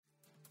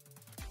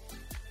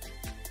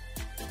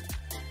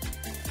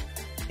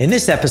In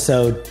this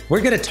episode,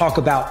 we're going to talk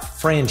about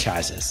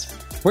franchises.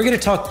 We're going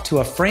to talk to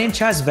a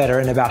franchise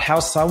veteran about how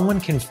someone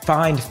can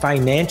find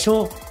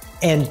financial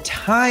and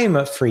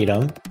time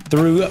freedom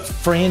through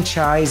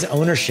franchise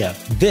ownership.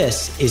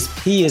 This is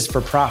P is for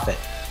Profit.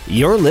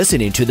 You're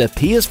listening to the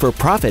P is for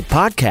Profit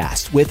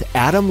podcast with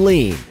Adam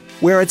Lean,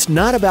 where it's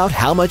not about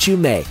how much you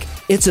make,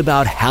 it's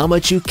about how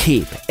much you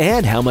keep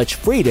and how much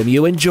freedom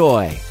you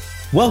enjoy.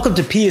 Welcome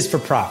to P is for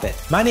Profit.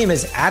 My name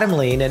is Adam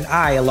Lean, and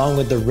I, along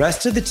with the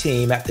rest of the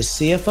team at the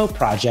CFO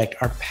Project,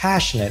 are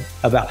passionate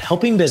about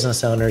helping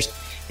business owners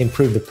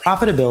improve the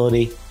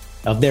profitability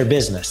of their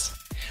business.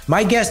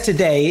 My guest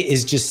today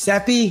is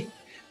Giuseppe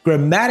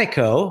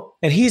Grammatico,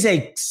 and he's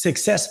a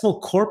successful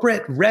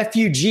corporate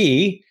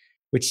refugee,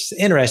 which is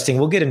interesting.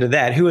 We'll get into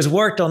that, who has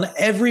worked on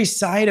every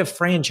side of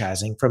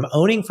franchising, from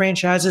owning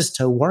franchises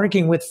to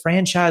working with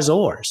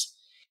franchisors,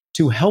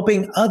 to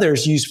helping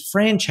others use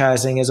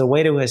franchising as a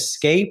way to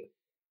escape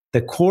the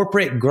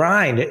corporate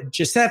grind.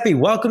 Giuseppe,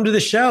 welcome to the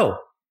show.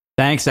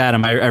 Thanks,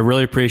 Adam. I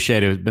really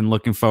appreciate it. I've been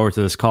looking forward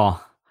to this call.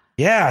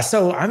 Yeah,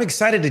 so I'm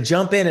excited to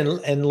jump in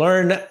and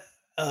learn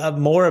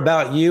more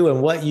about you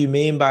and what you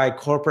mean by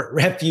corporate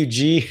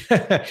refugee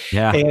and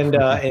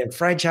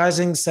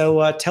franchising.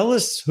 So tell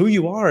us who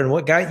you are and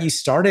what got you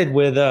started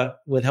with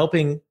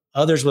helping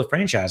others with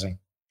franchising.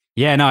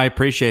 Yeah, no, I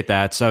appreciate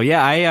that. So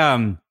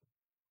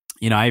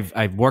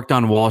I've worked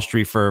on Wall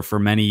Street for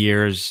many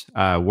years.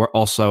 We're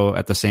also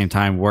at the same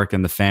time worked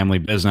in the family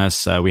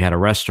business. We had a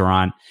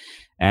restaurant,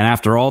 and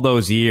after all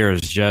those years,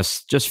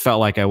 just felt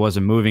like I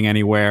wasn't moving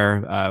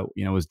anywhere.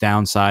 Was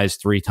downsized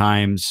 3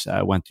 times,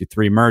 went through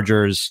 3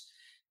 mergers,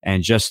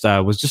 and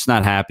was just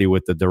not happy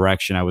with the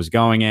direction I was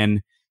going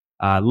in.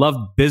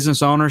 Loved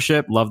business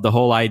ownership, loved the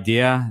whole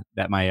idea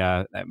that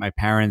my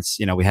parents,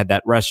 we had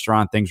that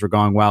restaurant, things were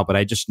going well, but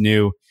I just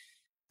knew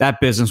that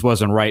business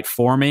wasn't right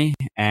for me.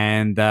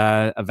 And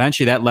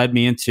eventually that led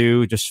me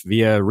into, just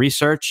via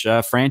research,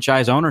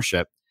 franchise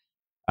ownership.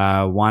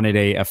 Wanted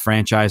a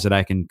franchise that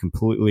I can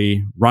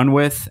completely run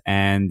with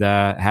and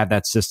have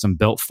that system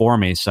built for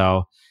me.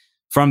 So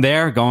from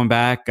there, going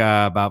back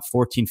about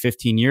 14,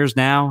 15 years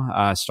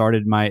now,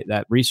 started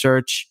that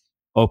research,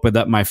 opened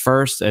up my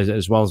first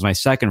as well as my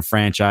second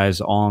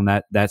franchise all in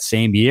that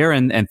same year.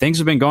 And things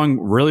have been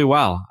going really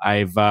well.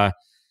 I've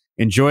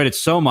enjoyed it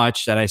so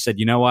much that I said,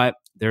 you know what?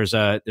 There's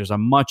a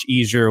much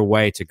easier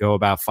way to go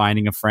about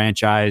finding a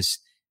franchise.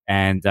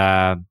 And,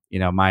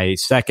 my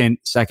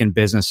second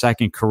business,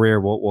 second career,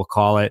 we'll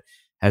call it,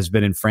 has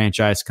been in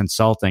franchise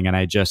consulting. And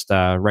I just,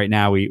 right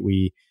now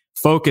we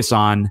focus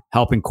on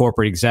helping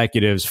corporate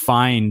executives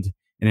find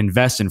and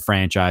invest in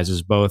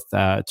franchises, both,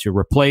 to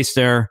replace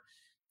their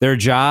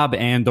job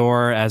and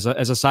or as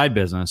a side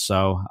business.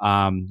 So,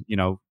 kind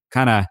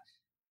of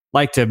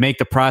like to make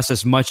the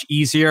process much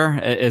easier,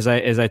 as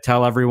I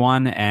tell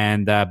everyone.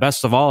 And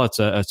best of all, it's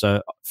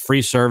a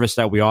free service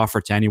that we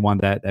offer to anyone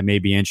that may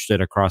be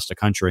interested across the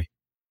country.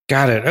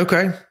 Got it.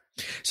 Okay.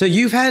 So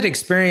you've had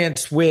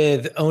experience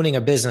with owning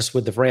a business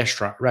with the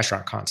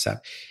restaurant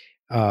concept.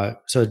 A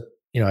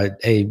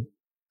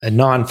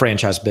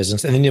non-franchise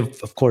business. And then,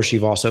 of course,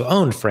 you've also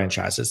owned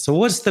franchises. So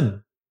what's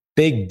the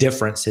big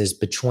differences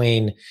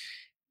between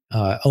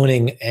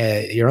owning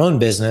your own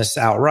business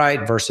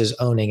outright versus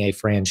owning a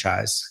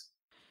franchise?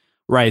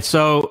 Right.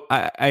 So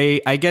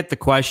I get the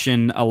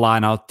question a lot,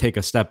 and I'll take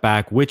a step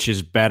back. Which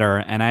is better?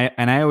 And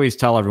I always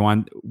tell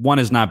everyone, one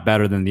is not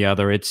better than the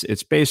other.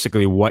 It's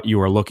basically what you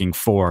are looking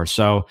for.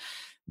 So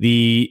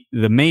the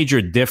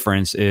major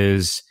difference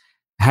is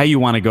how you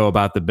want to go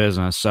about the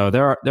business. So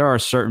there are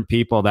certain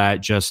people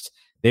that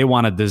they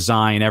want to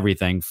design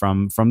everything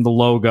from the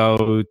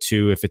logo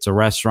to, if it's a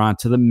restaurant,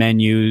 to the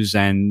menus,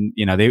 and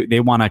they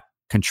want to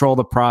control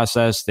the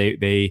process.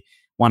 They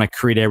want to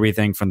create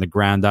everything from the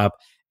ground up.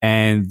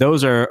 And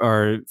those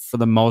are for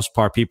the most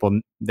part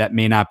people that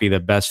may not be the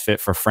best fit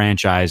for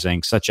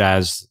franchising, such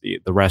as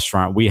the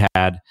restaurant we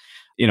had.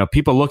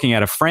 People looking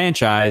at a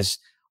franchise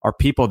are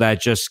people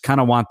that just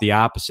kind of want the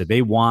opposite.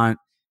 They want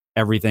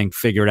everything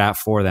figured out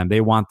for them.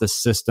 They want the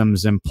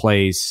systems in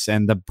place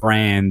and the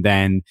brand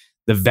and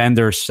the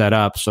vendors set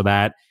up so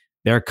that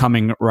they're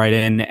coming right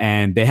in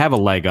and they have a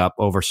leg up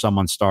over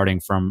someone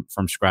starting from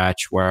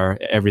scratch, where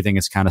everything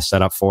is kind of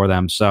set up for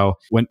them. So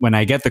when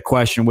I get the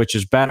question, which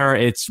is better,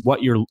 it's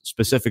what you're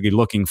specifically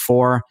looking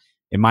for.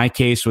 In my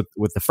case,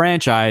 with the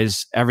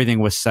franchise, everything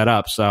was set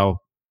up. So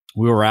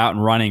we were out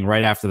and running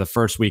right after the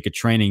first week of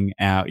training.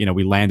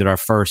 We landed our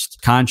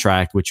first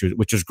contract, which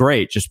was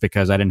great, just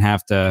because I didn't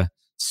have to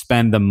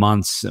spend the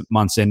months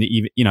in,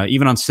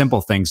 even on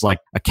simple things like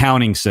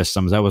accounting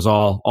systems. That was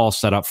all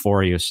set up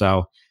for you.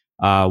 So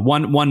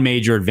one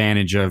major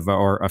advantage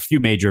or a few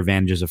major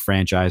advantages of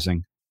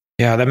franchising.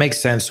 Yeah, that makes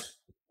sense.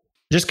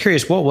 Just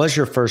curious, what was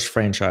your first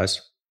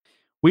franchise?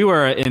 We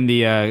were in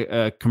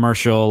the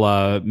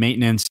commercial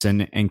maintenance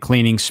and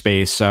cleaning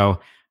space.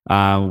 So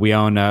we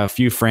own a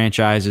few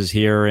franchises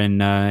here in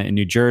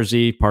New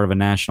Jersey, part of a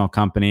national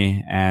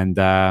company, and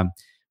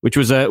which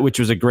was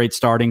a great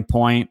starting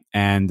point.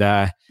 And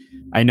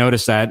I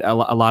noticed that a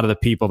lot of the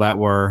people that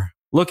were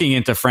looking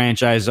into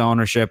franchise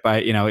ownership,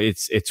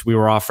 we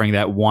were offering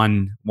that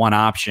one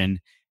option.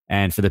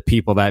 And for the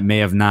people that may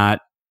have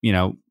not,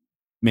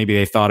 maybe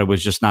they thought it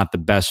was just not the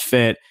best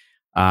fit.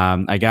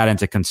 I got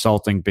into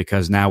consulting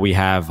because now we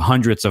have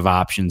hundreds of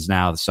options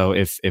now. So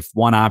if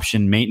one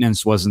option,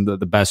 maintenance, wasn't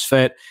the best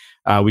fit,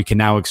 we can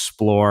now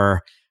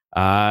explore,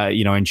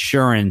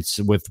 insurance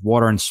with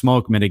water and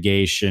smoke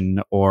mitigation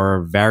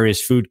or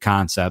various food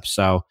concepts.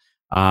 So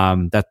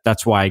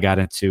that's why I got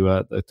into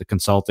the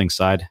consulting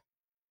side.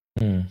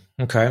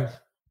 Okay.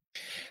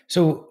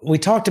 So we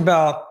talked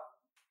about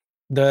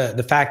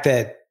the fact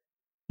that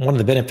one of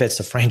the benefits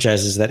of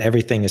franchise is that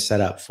everything is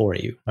set up for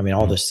you. I mean,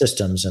 all the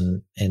systems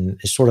and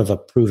it's sort of a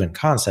proven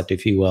concept,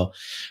 if you will.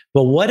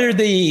 But what are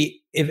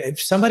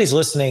if somebody's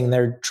listening,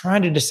 they're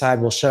trying to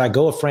decide, well, should I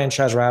go a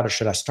franchise route or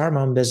should I start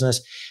my own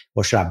business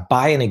or should I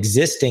buy an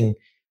existing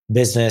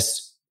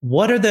business?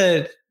 What are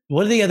the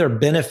other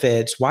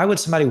benefits? Why would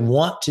somebody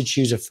want to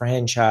choose a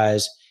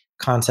franchise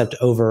concept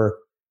over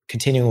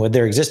continuing with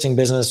their existing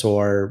business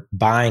or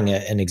buying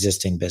an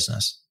existing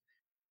business?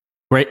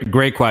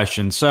 Great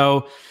question.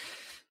 So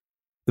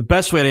the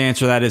best way to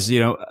answer that is,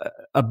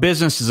 a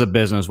business is a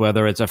business,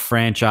 whether it's a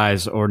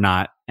franchise or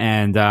not.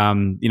 And,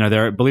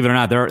 believe it or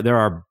not, there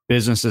are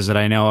businesses that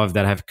I know of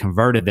that have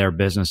converted their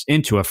business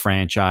into a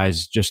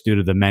franchise just due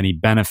to the many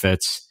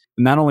benefits.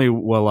 Not only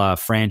will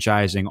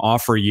franchising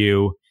offer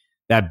you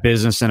that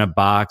business in a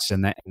box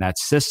and that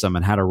system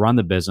and how to run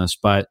the business,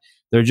 but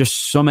there are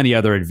just so many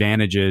other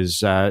advantages.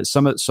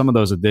 Some of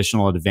those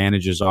additional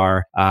advantages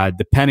are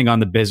depending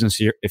on the business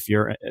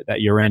that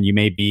you're in. You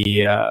may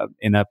be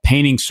in a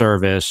painting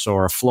service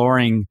or a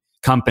flooring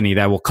company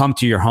that will come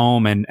to your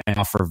home and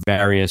offer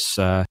various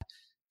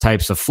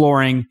types of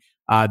flooring.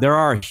 There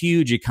are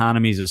huge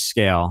economies of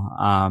scale.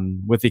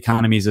 With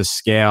economies of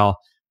scale,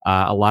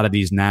 a lot of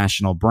these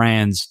national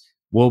brands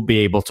will be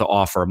able to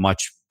offer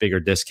much bigger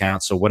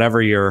discounts. So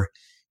whatever you're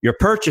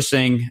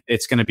purchasing,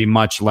 it's going to be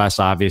much less,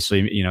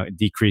 obviously,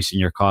 decreasing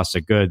your cost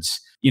of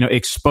goods,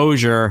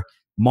 exposure,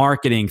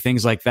 marketing,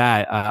 things like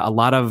that. A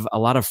lot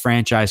of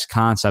franchise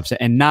concepts,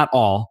 and not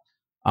all,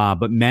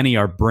 but many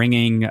are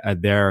bringing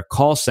their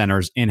call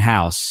centers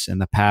in-house. In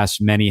the past,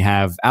 many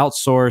have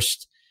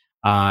outsourced,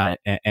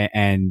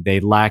 and they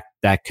lack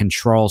that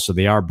control. So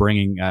they are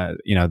bringing,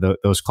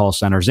 those call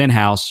centers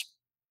in-house.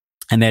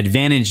 And the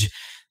advantage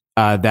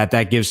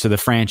that gives to the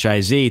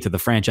franchisee, to the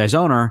franchise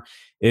owner,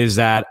 is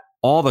that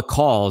all the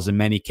calls in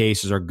many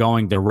cases are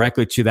going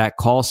directly to that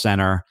call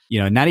center,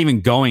 not even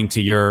going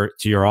to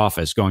your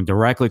office, going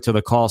directly to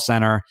the call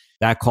center.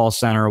 That call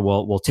center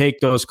will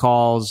take those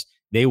calls.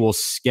 They will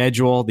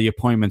schedule the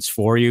appointments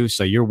for you.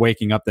 So you're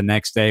waking up the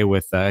next day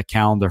with a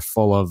calendar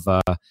full of,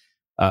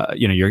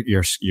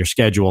 your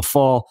schedule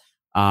full.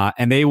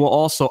 And they will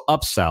also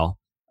upsell,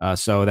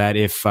 so that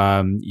if,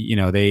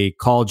 they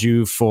called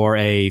you for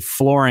a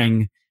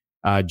flooring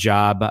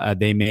job,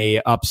 they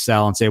may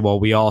upsell and say, well,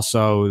 we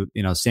also,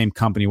 same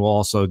company will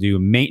also do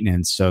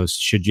maintenance. So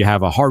should you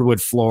have a hardwood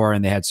floor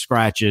and they had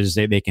scratches,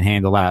 they can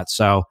handle that.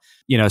 So,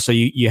 so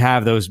you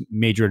have those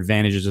major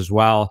advantages as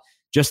well.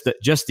 Just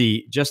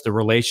the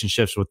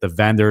relationships with the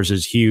vendors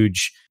is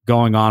huge.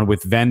 Going on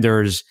with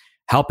vendors,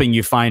 helping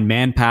you find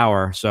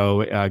manpower.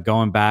 So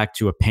going back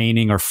to a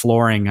painting or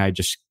flooring, I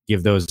just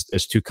give those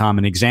as two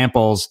common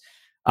examples.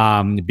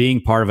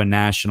 Being part of a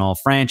national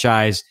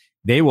franchise,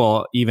 they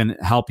will even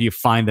help you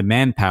find the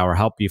manpower,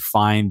 help you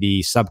find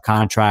the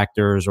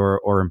subcontractors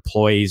or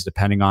employees,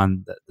 depending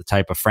on the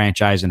type of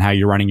franchise and how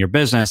you're running your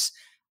business,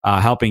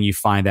 helping you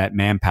find that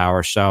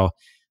manpower. So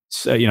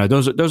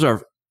those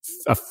are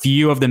a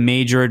few of the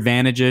major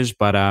advantages,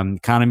 but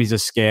economies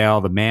of scale,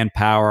 the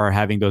manpower,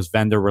 having those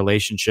vendor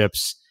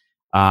relationships,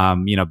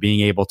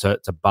 being able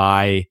to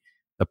buy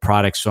the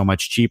product so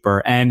much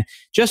cheaper, and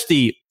just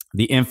the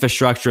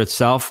infrastructure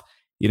itself.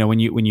 When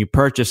you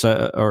purchase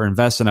or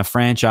invest in a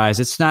franchise,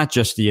 it's not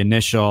just the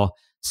initial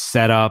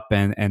setup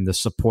and the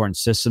support and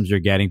systems you're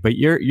getting, but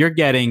you're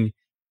getting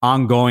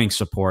ongoing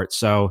support.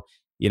 So,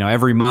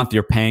 every month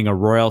you're paying a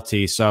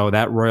royalty. So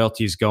that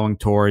royalty is going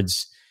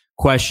towards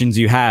questions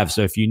you have.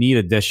 So if you need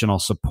additional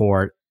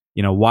support,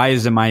 why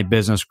isn't my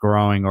business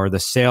growing, or the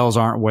sales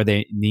aren't where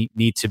they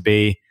need to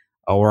be,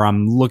 or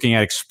I'm looking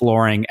at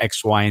exploring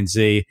X, Y, and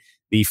Z.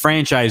 The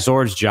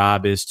franchisor's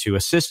job is to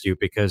assist you,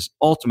 because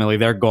ultimately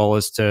their goal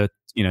is to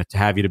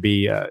have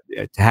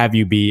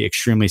you be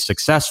extremely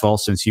successful,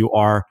 since you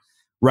are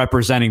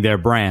representing their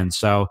brand.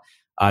 So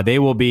they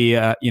will be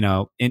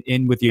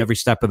in with you every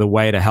step of the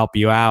way to help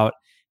you out.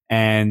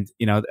 And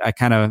I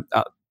kind of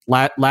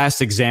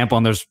last example,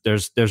 and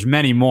there's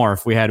many more.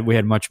 If we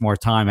had much more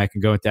time, I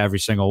can go into every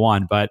single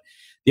one. But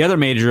the other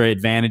major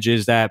advantage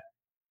is that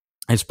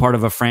as part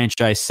of a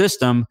franchise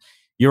system,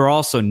 you're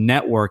also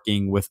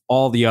networking with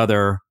all the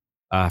other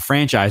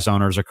franchise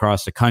owners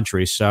across the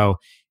country. So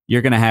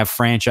you're going to have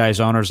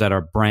franchise owners that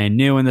are brand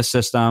new in the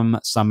system.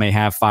 Some may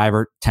have 5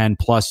 or 10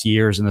 plus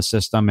years in the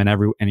system, and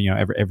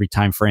every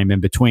time frame in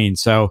between.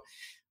 So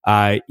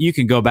you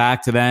can go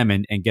back to them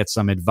and get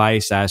some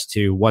advice as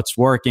to what's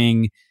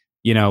working,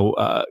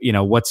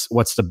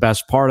 what's the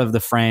best part of the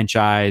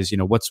franchise,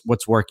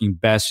 what's working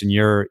best in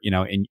your,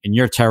 in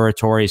your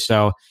territory.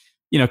 So,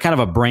 kind of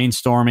a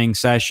brainstorming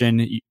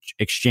session,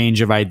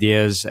 exchange of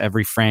ideas.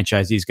 Every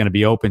franchisee is going to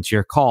be open to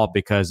your call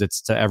because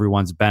it's to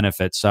everyone's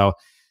benefit. So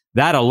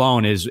that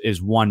alone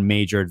is one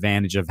major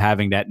advantage of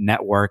having that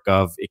network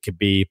of, it could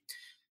be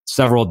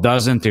several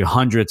dozen to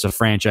hundreds of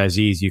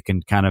franchisees you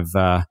can kind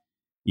of,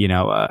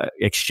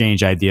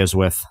 exchange ideas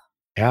with.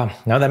 Yeah,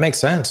 no, that makes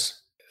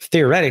sense.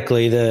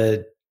 Theoretically,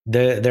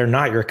 they're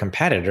not your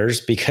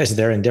competitors because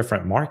they're in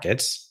different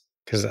markets.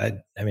 Because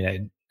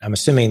I'm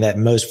assuming that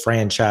most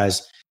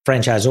franchisors,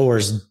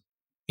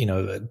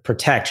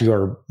 protect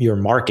your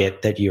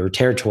market, that your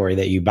territory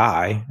that you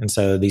buy, and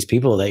so these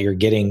people that you're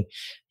getting,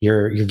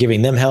 you're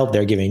giving them help,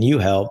 they're giving you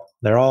help.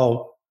 You're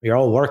all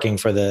working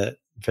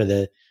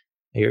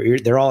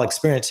they're all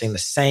experiencing the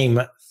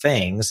same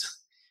things.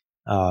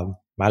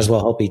 Might as well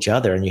help each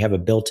other, and you have a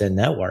built-in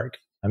network.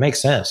 That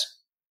makes sense.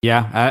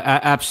 Yeah,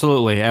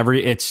 absolutely.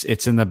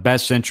 It's in the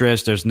best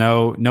interest. There's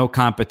no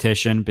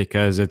competition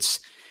because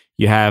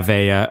you have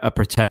a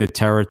protected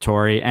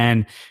territory,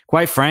 and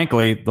quite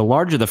frankly, the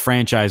larger the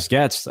franchise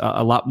gets,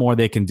 a lot more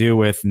they can do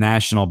with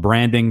national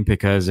branding.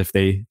 Because if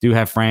they do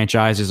have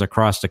franchises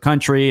across the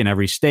country, in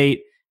every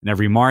state, in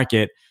every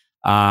market,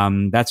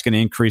 that's going to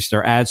increase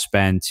their ad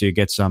spend to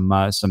get some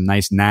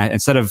nice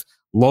instead of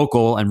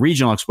local and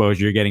regional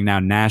exposure, you're getting now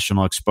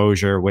national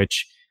exposure,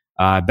 which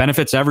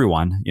benefits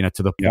everyone,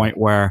 to the point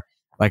where,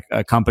 like,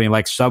 a company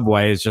like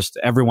Subway is just,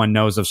 everyone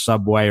knows of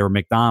Subway or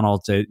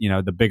McDonald's.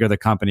 The bigger the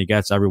company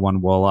gets,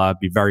 everyone will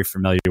be very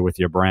familiar with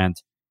your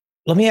brand.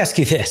 Let me ask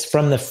you this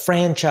from the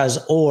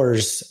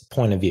franchisor's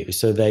point of view.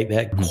 So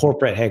that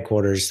corporate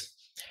headquarters,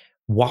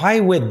 why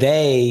would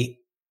they,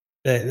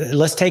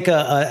 let's take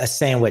a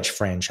sandwich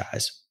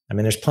franchise. I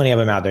mean, there's plenty of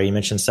them out there. You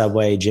mentioned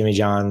Subway, Jimmy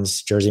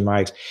John's, Jersey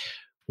Mike's.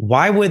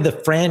 Why would the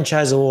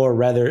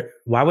franchisor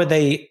why would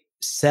they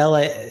sell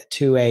it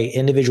to a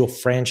individual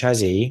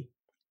franchisee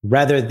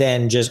rather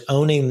than just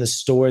owning the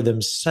store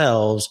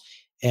themselves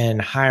and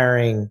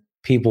hiring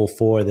people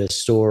for the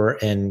store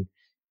and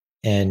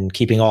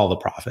keeping all the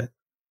profit?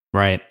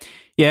 Right.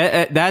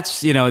 Yeah,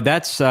 that's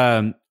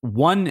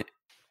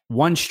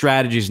one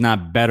strategy is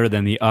not better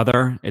than the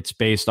other. It's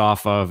based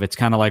off of, it's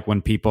kind of like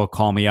when people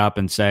call me up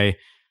and say,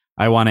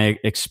 I want to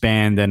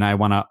expand and I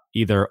want to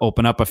either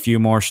open up a few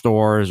more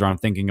stores, or I'm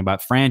thinking about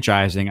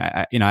franchising.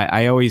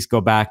 I always go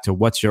back to,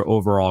 what's your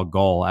overall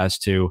goal as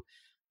to,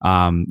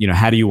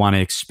 how do you want to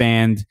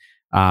expand?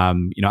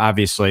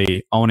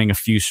 Obviously owning a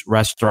few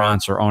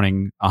restaurants or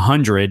owning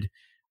 100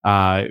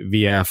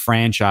 via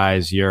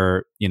franchise,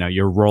 your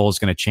role is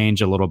going to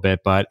change a little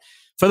bit. But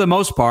for the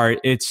most part,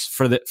 it's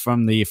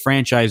from the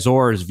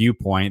franchisor's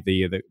viewpoint,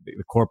 the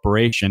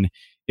corporation,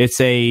 it's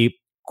a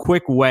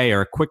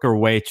quicker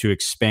way to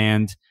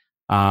expand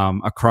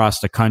across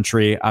the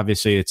country.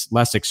 Obviously, it's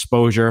less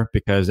exposure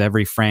because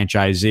every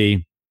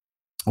franchisee,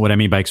 what I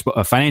mean by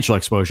financial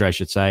exposure, I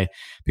should say,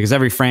 because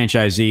every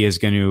franchisee is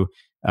going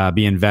to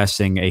be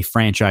investing a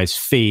franchise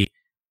fee,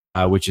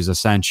 which is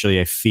essentially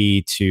a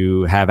fee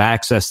to have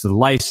access to the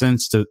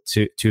license to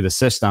the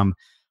system.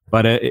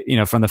 But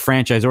from the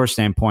franchisor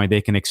standpoint,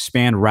 they can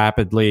expand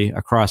rapidly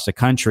across the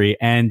country,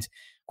 and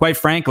quite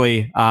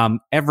frankly,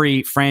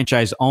 every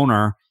franchise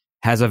owner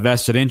has a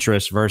vested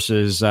interest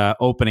versus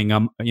opening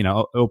up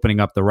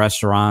the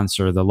restaurants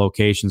or the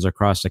locations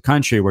across the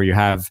country where you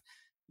have,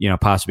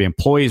 possibly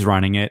employees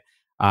running it.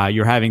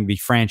 You're having the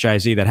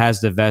franchisee that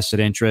has the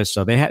vested interest,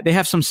 so they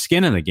have some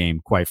skin in the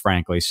game, quite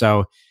frankly.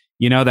 So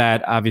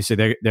that obviously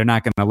they're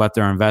not going to let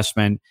their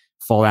investment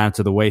fall down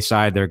to the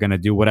wayside. They're going to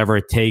do whatever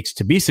it takes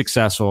to be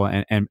successful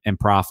and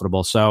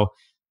profitable. So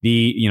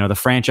the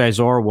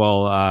franchisor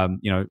will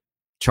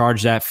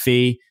charge that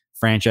fee.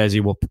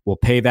 Franchisee will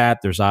pay that.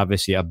 There's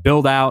obviously a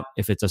build out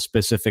if it's a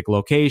specific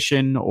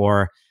location,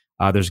 or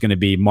there's going to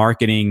be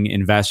marketing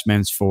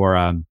investments for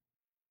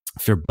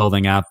if you're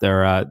building out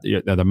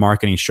the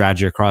marketing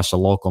strategy across the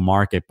local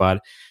market.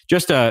 But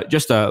just a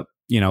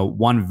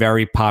one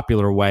very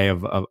popular way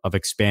of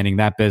expanding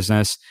that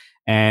business.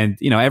 And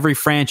every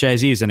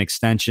franchisee is an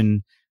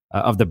extension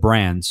of the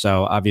brand.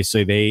 So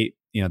obviously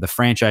the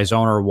franchise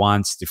owner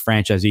wants the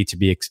franchisee to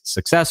be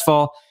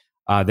successful.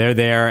 They're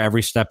there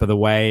every step of the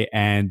way,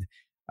 and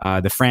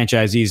the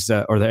franchisees,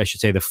 I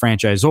should say the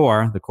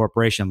franchisor, the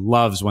corporation,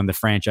 loves when the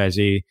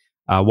franchisee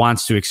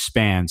wants to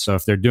expand. So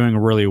if they're doing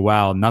really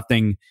well,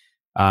 nothing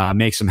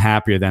makes them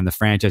happier than the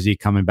franchisee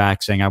coming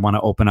back saying, I want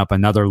to open up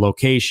another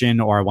location,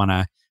 or I want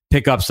to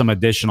pick up some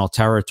additional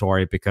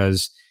territory,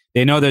 because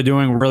they know they're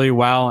doing really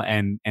well,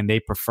 and they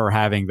prefer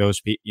having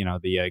those,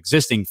 the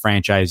existing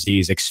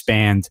franchisees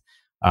expand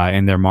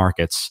in their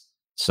markets.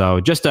 So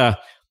just a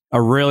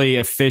really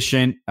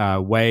efficient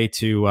way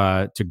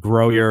to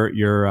grow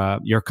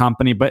your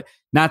company, but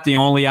not the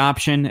only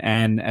option.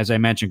 And as I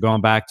mentioned,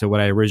 going back to what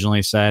I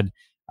originally said,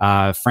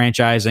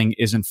 franchising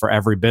isn't for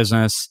every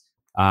business.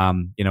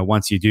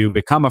 Once you do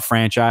become a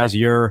franchise,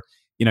 your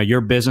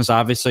business,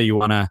 obviously you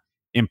want to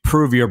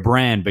improve your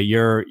brand, but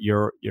you're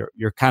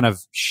kind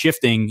of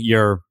shifting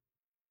your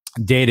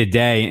day to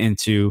day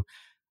into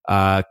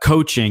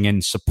coaching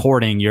and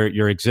supporting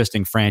your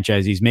existing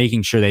franchisees,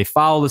 making sure they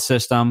follow the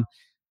system,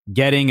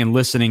 getting and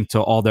listening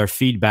to all their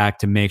feedback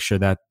to make sure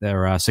that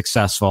they're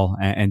successful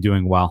and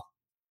doing well.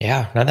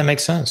 Yeah, no, that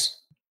makes sense.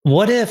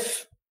 What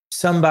if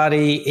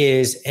somebody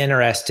is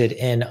interested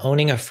in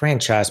owning a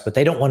franchise, but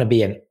they don't want to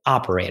be an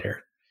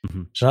operator?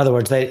 Mm-hmm. So in other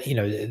words, they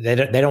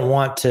don't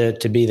want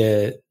to be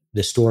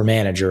the store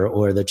manager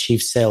or the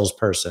chief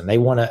salesperson. They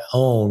want to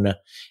own,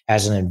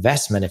 as an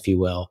investment, if you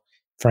will,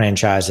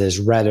 franchises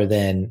rather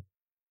than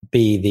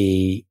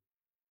be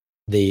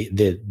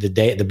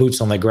the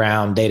boots on the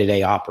ground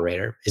day-to-day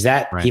operator. Is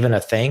that right? Even a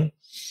thing?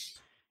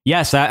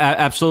 Yes,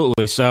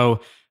 absolutely.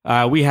 So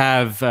we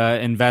have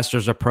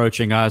investors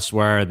approaching us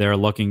where they're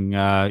looking,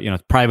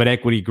 private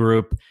equity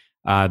group.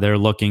 They're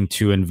looking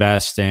to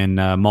invest in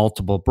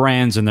multiple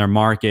brands in their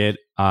market,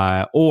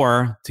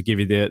 or to give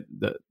you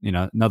the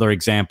another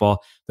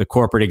example, the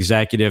corporate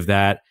executive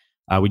that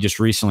we just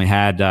recently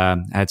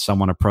had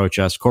someone approach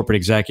us, corporate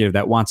executive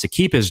that wants to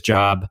keep his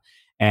job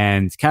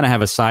and kind of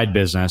have a side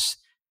business,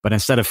 but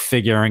instead of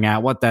figuring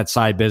out what that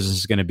side business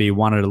is going to be,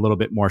 wanted a little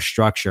bit more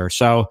structure.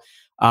 So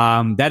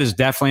that is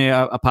definitely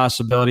a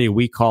possibility.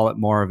 We call it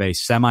more of a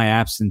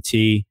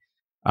semi-absentee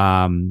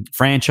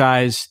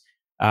franchise,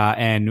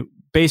 and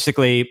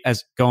basically,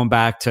 as going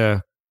back to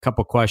a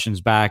couple questions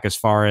back, as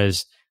far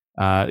as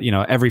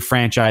every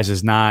franchise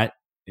is not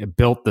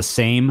built the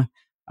same.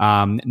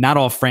 Not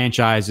all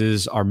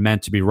franchises are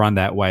meant to be run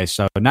that way.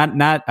 So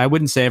not I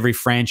wouldn't say every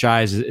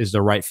franchise is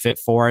the right fit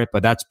for it,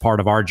 but that's part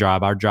of our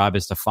job. Our job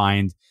is to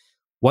find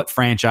what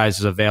franchise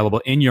is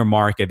available in your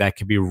market that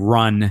can be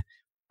run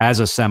as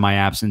a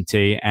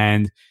semi-absentee.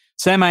 And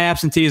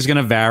semi-absentee is going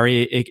to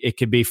vary. It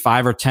could be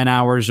 5 or 10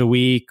 hours a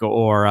week,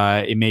 or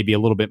it may be a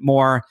little bit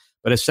more.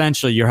 But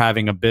essentially, you're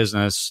having a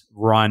business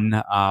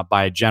run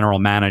by a general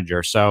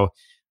manager. So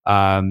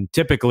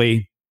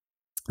typically,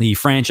 the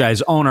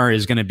franchise owner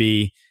is going to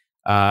be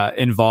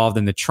involved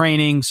in the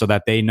training so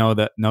that they know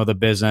the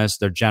business.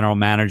 Their general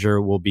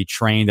manager will be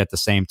trained at the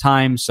same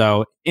time.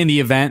 So in the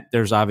event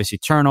there's obviously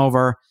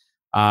turnover,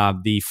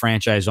 the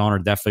franchise owner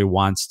definitely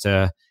wants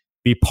to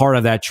be part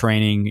of that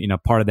training,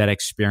 part of that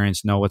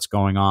experience, know what's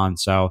going on.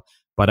 So,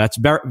 but that's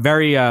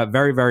very,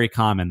 very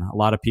common. A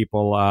lot of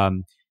people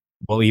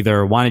will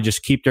either want to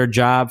just keep their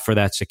job for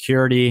that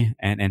security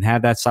and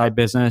have that side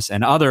business,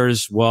 and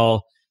others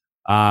will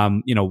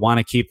want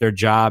to keep their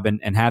job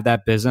and have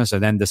that business,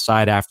 and then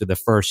decide after the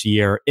first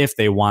year if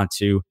they want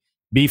to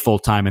be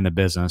full-time in the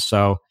business.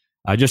 So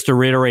just to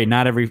reiterate,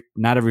 not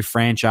every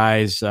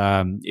franchise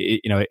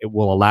it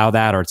will allow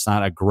that, or it's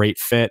not a great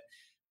fit.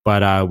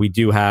 But we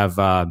do have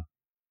well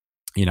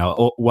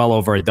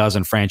over a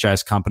dozen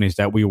franchise companies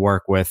that we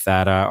work with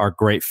that are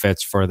great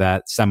fits for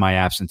that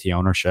semi-absentee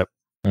ownership.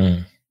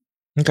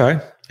 Okay.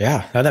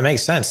 Yeah, no, that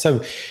makes sense.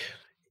 So,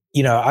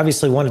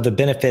 obviously one of the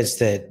benefits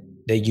that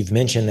you've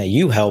mentioned that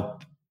you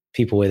help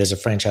people with as a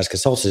franchise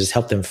consultant is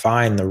help them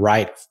find the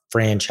right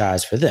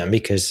franchise for them,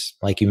 because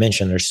like you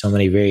mentioned, there's so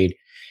many varied,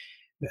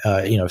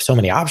 so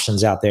many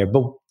options out there.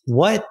 But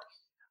what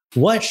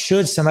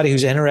should somebody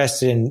who's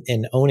interested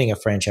in owning a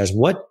franchise,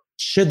 what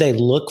should they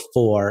look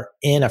for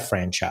in a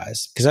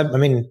franchise? Because I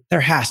mean,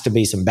 there has to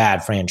be some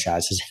bad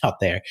franchises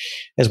out there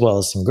as well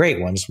as some great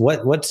ones.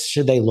 What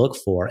should they look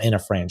for in a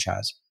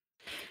franchise?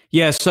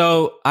 Yeah,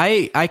 so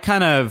I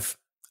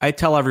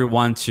tell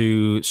everyone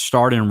to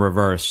start in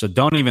reverse. So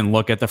don't even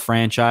look at the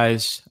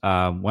franchise.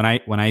 When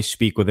I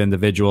speak with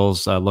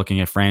individuals looking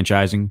at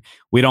franchising,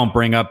 we don't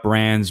bring up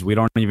brands. We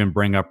don't even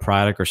bring up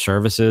product or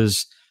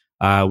services.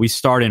 We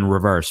start in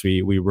reverse.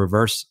 We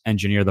reverse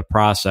engineer the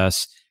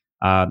process.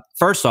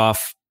 First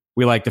off,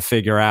 we like to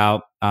figure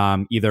out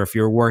either if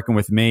you're working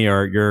with me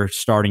or you're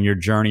starting your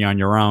journey on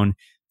your own,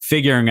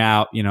 figuring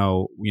out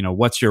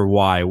what's your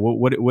why.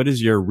 What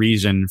is your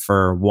reason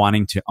for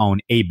wanting to own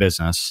a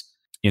business?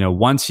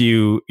 Once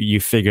you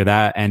figure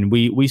that, and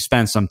we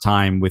spend some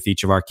time with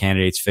each of our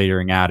candidates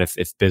figuring out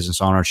if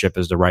business ownership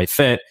is the right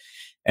fit.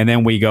 And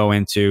then we go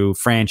into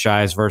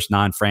franchise versus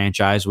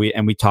non-franchise.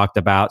 We talked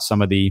about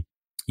some of the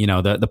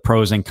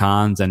pros and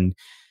cons, and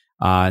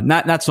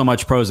not so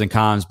much pros and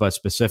cons, but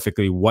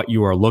specifically what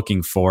you are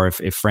looking for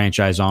if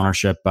franchise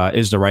ownership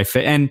is the right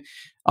fit. And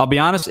I'll be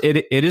honest,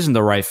 it isn't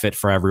the right fit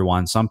for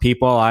everyone. Some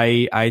people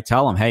I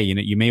tell them, hey,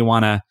 you may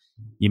want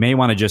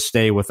to just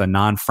stay with a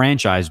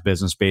non-franchise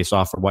business based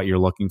off of what you're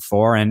looking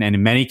for. And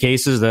in many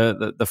cases,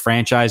 the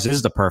franchise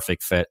is the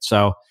perfect fit.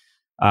 So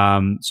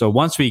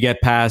once we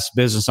get past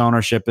business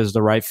ownership is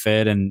the right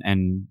fit,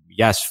 and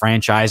yes,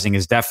 franchising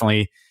is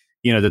definitely,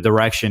 the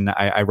direction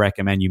I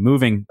recommend you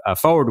moving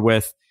forward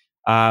with,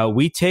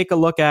 we take a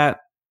look at,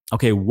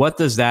 okay, what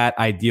does that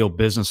ideal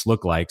business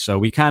look like? So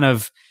we kind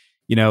of,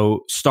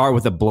 start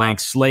with a blank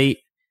slate.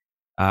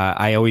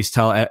 I always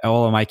tell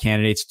all of my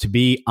candidates to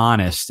be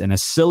honest. And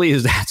as silly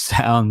as that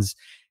sounds,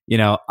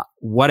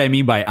 what I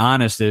mean by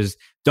honest is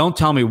don't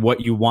tell me what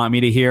you want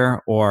me to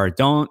hear, or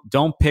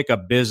don't pick a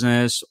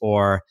business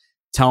or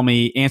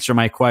answer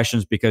my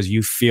questions because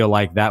you feel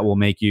like that will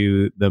make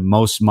you the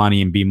most money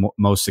and be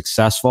most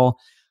successful.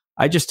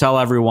 I just tell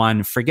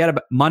everyone, forget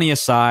about money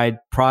aside,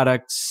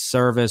 product,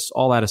 service,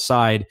 all that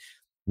aside.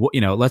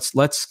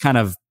 Let's kind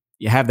of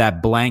have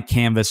that blank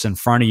canvas in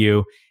front of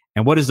you.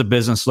 And what does the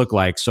business look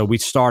like? So we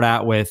start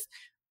out with,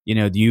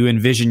 do you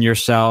envision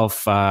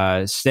yourself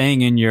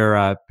staying in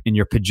your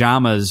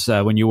pajamas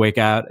when you wake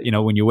up in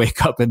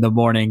the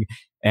morning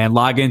and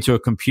log into a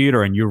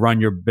computer and you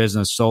run your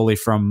business solely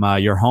from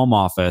your home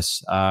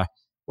office,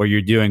 or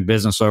you're doing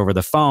business over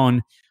the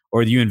phone?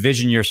 Or do you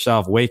envision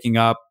yourself waking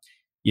up,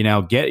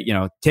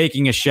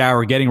 taking a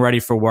shower, getting ready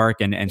for work,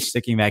 and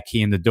sticking that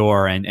key in the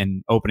door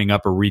and opening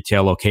up a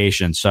retail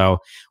location? So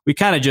we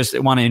kind of just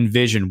want to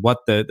envision what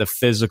the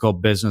physical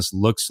business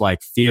looks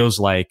like, feels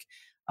like.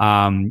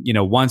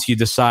 Once you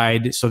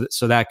decide,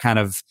 so that kind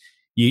of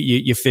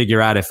you figure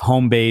out if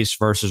home base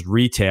versus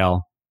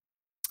retail,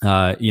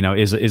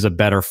 is a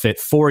better fit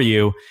for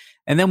you.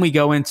 And then we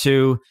go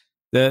into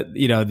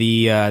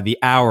the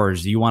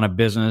hours. Do you want a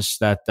business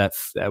that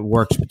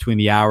works between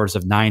the hours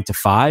of 9 to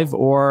 5,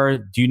 or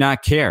do you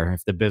not care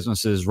if the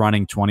business is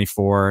running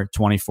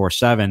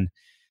 24/7?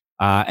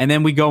 And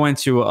then we go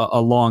into a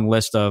long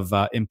list of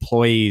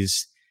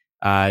employees.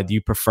 Do you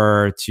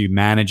prefer to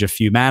manage a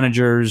few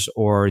managers,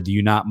 or do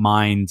you not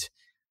mind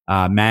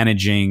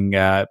managing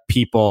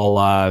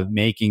people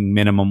making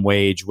minimum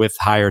wage with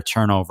higher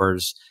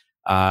turnovers?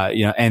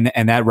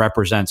 And that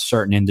represents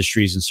certain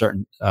industries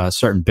and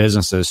certain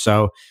businesses.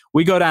 So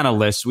we go down a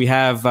list. We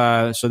have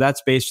so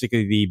that's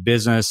basically the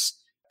business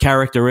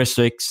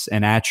characteristics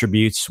and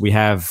attributes. We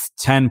have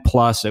 10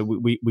 plus.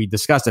 We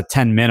discussed a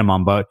 10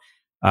 minimum, but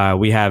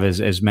we have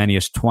as many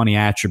as 20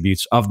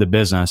 attributes of the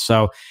business.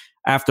 So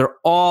after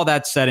all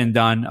that's said and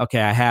done,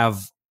 okay, I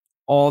have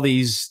all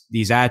these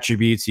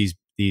attributes,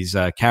 these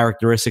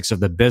characteristics of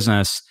the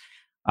business.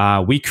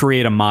 We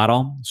create a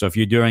model. So if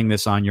you're doing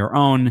this on your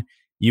own,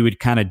 you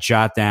would kind of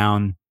jot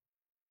down,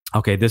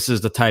 okay, this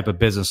is the type of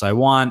business I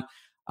want.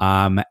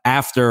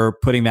 After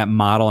putting that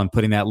model and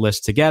putting that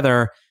list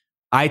together,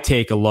 I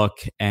take a look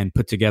and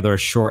put together a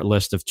short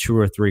list of 2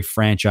 or 3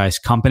 franchise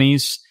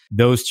companies.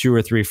 Those 2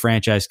 or 3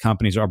 franchise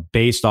companies are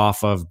based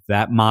off of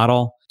that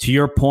model. To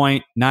your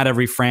point, not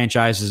every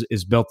franchise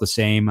is built the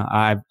same.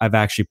 I've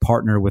actually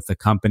partnered with a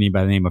company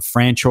by the name of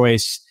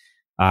FranChoice.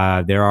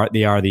 They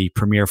are the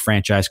premier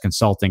franchise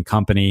consulting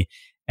company.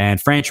 And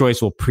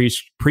FranChoice will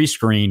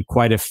pre-screen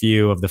quite a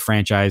few of the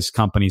franchise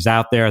companies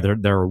out there.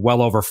 There are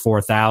well over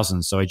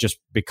 4,000. So it just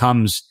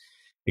becomes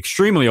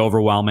extremely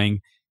overwhelming.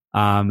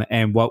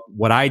 And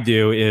what I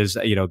do is,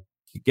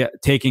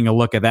 taking a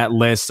look at that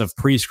list of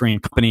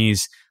pre-screened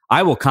companies,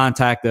 I will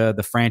contact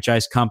the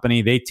franchise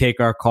company. They take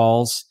our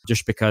calls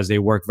just because they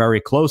work very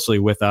closely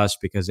with us,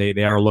 because they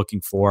are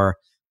looking for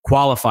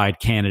qualified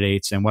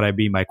candidates. And what I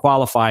mean by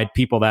qualified,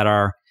 people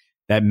that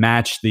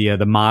match the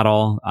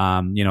model.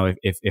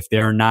 If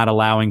they're not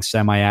allowing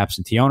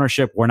semi-absentee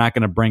ownership, we're not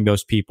going to bring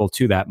those people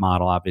to that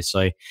model,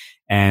 obviously,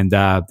 and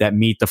that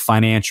meet the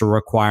financial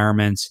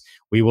requirements.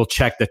 We will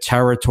check the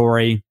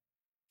territory,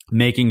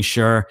 making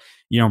sure,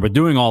 we're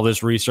doing all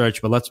this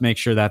research, but let's make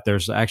sure that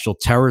there's actual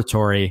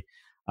territory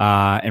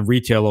and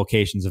retail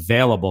locations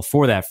available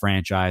for that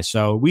franchise.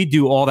 So we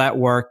do all that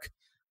work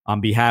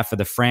on behalf of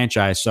the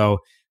franchise. So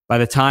by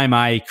the time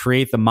I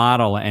create the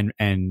model and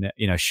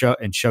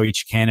show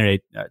each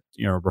candidate,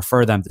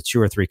 refer them to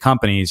 2 or 3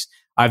 companies,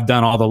 I've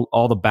done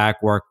all the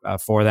back work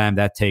for them.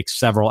 That takes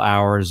several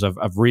hours of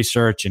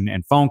research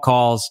and phone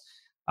calls.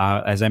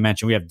 As I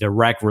mentioned, we have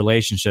direct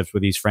relationships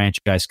with these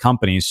franchise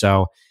companies,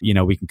 so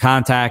we can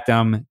contact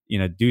them,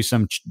 do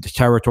some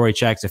territory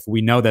checks. If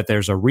we know that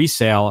there's a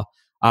resale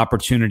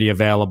opportunity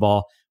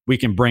available, we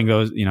can bring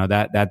those,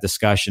 that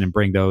discussion and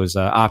bring those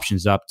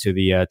options up to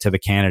the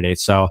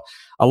candidates. So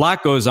a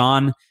lot goes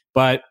on,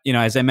 but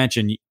as I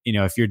mentioned,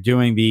 if you're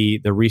doing the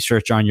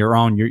research on your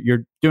own,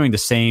 you're doing the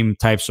same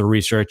types of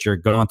research. You're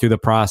going through the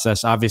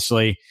process,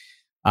 obviously.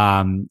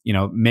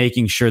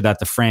 Making sure that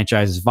the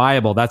franchise is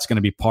viable. That's going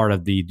to be part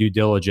of the due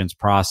diligence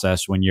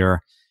process when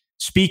you're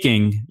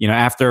speaking.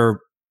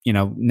 After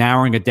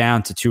narrowing it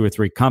down to 2 or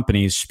 3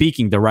 companies,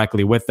 speaking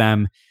directly with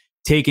them,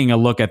 taking a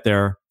look at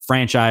their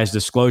franchise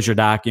disclosure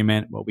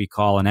document, what we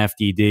call an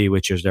FDD,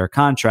 which is their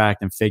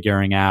contract, and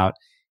figuring out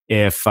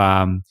if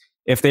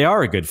they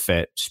are a good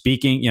fit.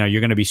 Speaking,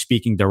 you're going to be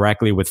speaking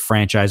directly with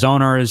franchise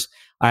owners.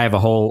 I have a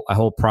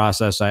whole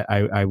process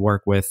I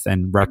work with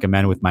and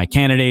recommend with my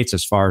candidates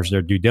as far as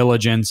their due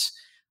diligence.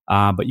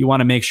 But you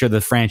want to make sure the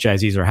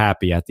franchisees are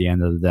happy at the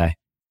end of the day.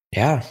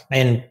 Yeah.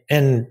 And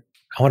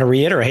I want to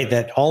reiterate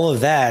that all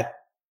of that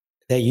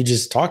you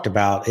just talked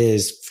about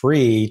is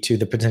free to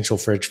the potential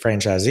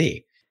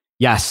franchisee.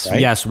 Yes. Right?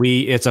 Yes.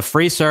 It's a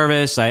free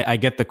service. I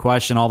get the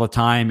question all the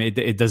time.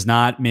 It does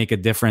not make a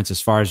difference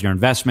as far as your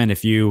investment.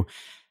 If you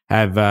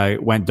have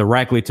went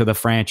directly to the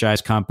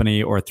franchise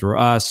company or through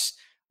us,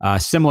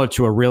 similar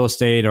to a real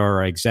estate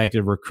or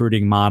executive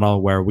recruiting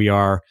model where we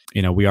are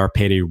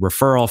paid a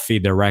referral fee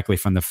directly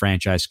from the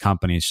franchise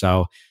company.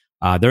 So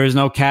there is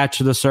no catch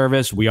to the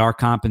service. We are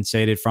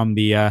compensated from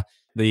the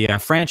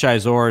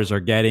franchisors are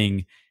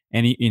getting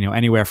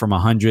anywhere from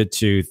 100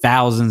 to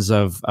thousands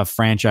of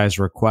franchise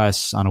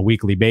requests on a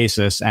weekly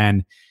basis.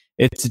 And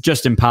it's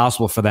just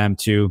impossible for them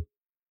to,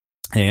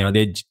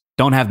 they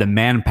don't have the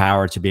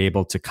manpower to be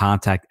able to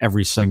contact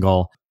every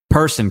single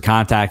person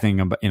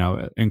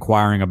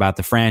inquiring about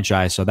the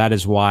franchise. So that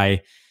is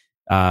why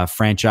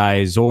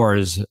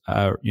franchisors,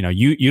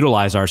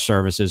 utilize our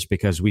services,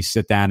 because we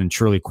sit down and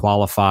truly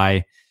qualify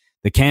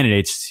the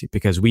candidates,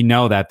 because we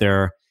know that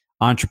they're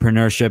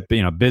entrepreneurship,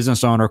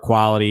 business owner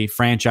quality,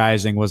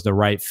 franchising was the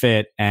right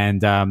fit.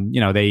 And,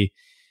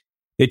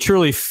 they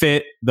truly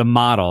fit the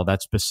model,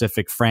 that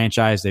specific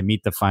franchise. They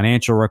meet the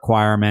financial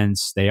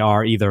requirements. They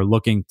are either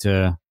looking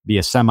to be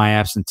a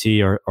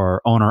semi-absentee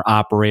or owner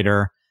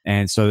operator.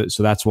 And so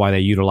that's why they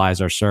utilize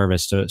our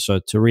service. So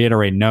to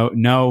reiterate,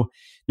 no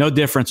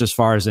difference as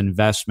far as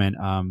investment,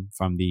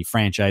 from the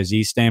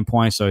franchisee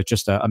standpoint. So it's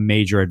just a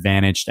major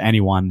advantage to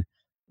anyone,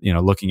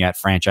 looking at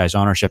franchise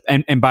ownership.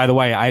 And by the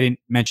way, I didn't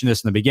mention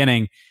this in the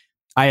beginning.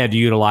 I had to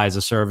utilize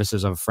the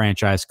services of a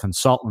franchise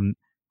consultant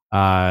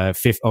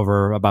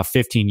over about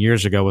 15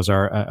 years ago was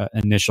our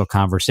initial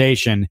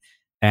conversation.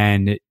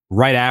 And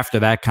right after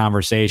that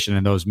conversation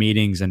and those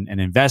meetings and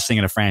investing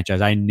in a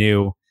franchise, I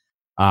knew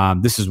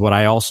this is what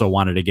I also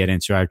wanted to get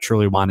into. I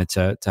truly wanted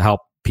to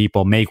help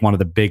people make one of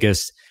the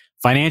biggest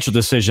financial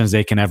decisions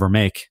they can ever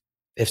make.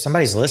 If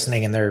somebody's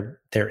listening and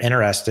they're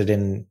interested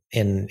in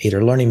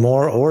either learning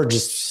more or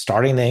just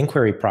starting the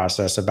inquiry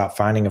process about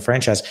finding a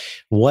franchise,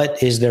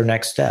 what is their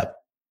next step?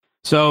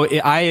 So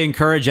I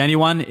encourage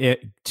anyone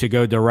to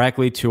go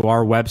directly to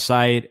our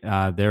website.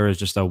 There is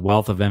just a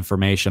wealth of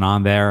information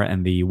on there,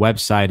 and the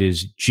website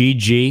is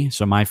GG.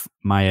 So my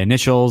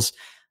initials,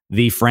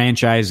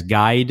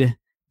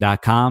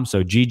 thefranchiseguide.com.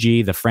 So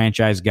GG,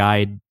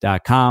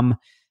 thefranchiseguide.com.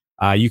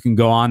 You can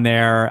go on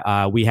there.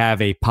 We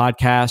have a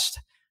podcast,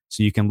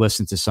 so you can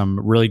listen to some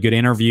really good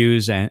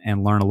interviews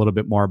and learn a little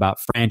bit more about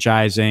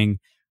franchising.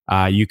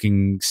 You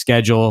can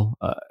schedule,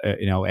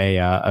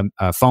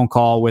 a phone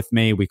call with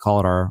me. We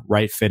call it our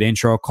Right Fit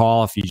Intro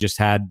Call. If you just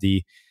had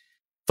the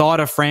thought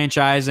of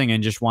franchising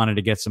and just wanted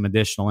to get some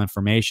additional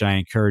information, I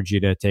encourage you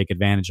to take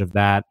advantage of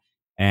that.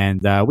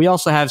 And we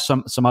also have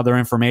some other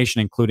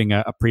information, including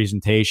a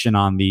presentation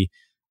on the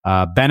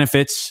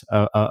benefits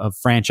of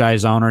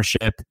franchise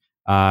ownership.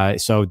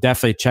 So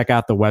definitely check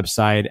out the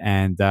website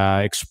and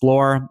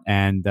explore,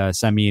 and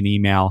send me an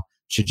email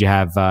should you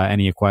have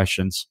any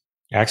questions.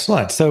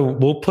 Excellent. So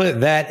we'll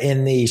put that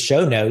in the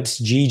show notes,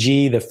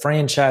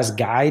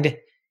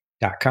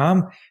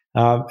 ggthefranchiseguide.com.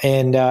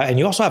 And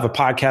you also have a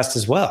podcast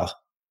as well.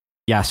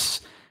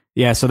 Yes.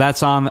 Yeah. So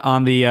that's on the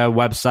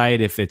website.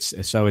 It's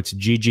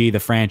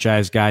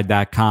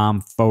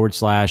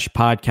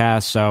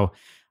ggthefranchiseguide.com/podcast. So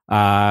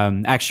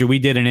actually we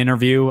did an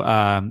interview,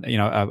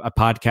 a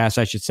podcast,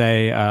 I should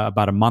say,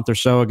 about a month or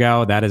so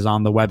ago. That is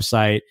on the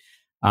website,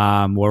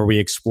 where we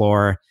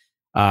explore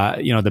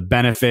the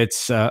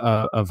benefits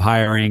of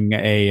hiring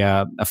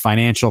a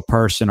financial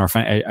person or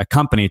a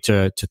company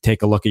to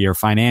take a look at your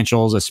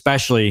financials,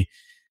 especially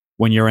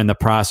when you're in the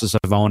process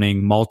of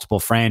owning multiple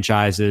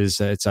franchises.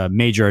 It's a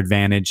major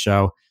advantage.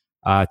 So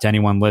to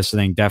anyone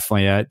listening,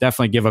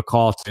 definitely give a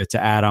call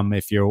to Adam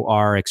if you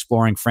are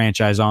exploring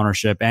franchise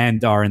ownership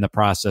and are in the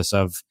process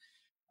of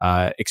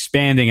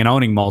expanding and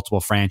owning multiple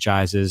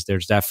franchises.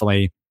 There's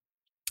definitely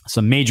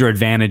some major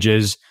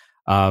advantages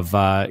of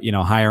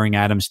hiring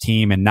Adam's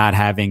team and not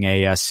having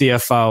a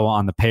CFO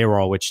on the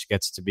payroll, which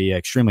gets to be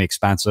extremely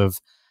expensive.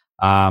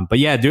 But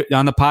yeah,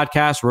 on the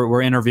podcast,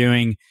 we're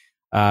interviewing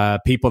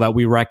people that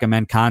we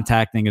recommend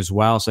contacting as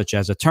well, such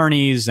as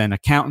attorneys and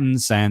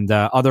accountants and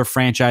other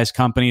franchise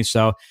companies.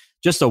 So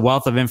just a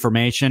wealth of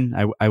information.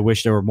 I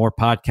wish there were more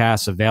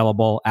podcasts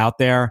available out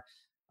there.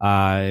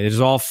 It is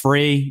all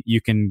free.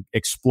 You can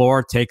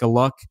explore, take a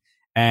look.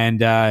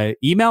 And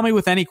email me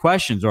with any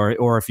questions,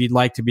 or if you'd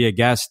like to be a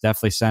guest,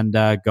 definitely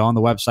go on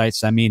the website,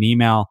 send me an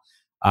email.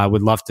 I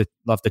would love to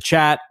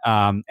chat.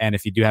 And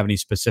if you do have any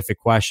specific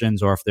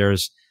questions, or if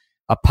there's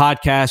a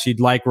podcast you'd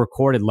like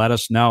recorded, let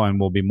us know, and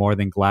we'll be more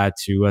than glad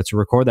to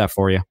record that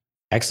for you.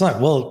 Excellent.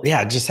 Well,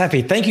 yeah,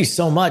 Giuseppe, thank you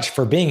so much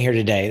for being here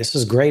today. This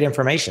was great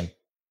information.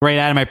 Great,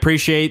 Adam. I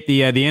appreciate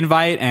the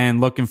invite, and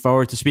looking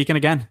forward to speaking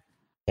again.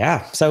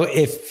 Yeah. So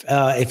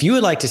if you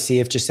would like to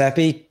see if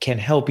Giuseppe can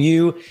help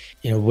you,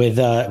 with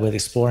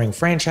exploring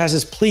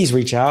franchises, please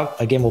reach out.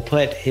 Again, we'll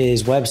put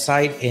his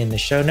website in the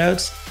show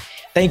notes.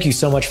 Thank you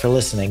so much for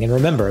listening. And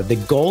remember, the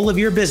goal of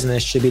your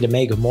business should be to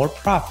make more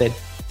profit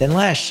than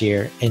last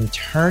year and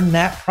turn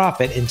that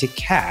profit into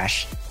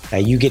cash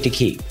that you get to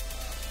keep.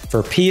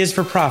 For P is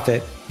for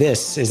Profit,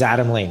 this is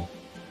Adam Lean.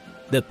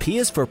 The P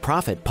is for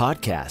Profit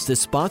podcast is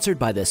sponsored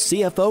by the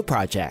CFO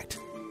Project.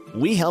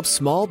 We help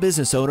small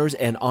business owners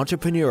and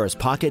entrepreneurs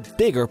pocket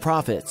bigger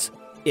profits.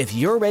 If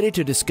you're ready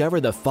to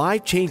discover the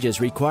 5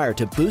 changes required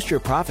to boost your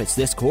profits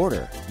this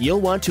quarter,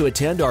 you'll want to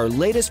attend our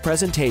latest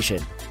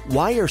presentation,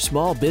 Why Your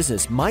Small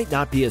Business Might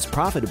Not Be As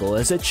Profitable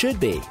As It Should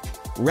Be.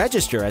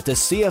 Register at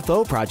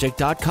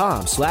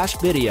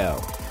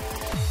thecfoproject.com/video.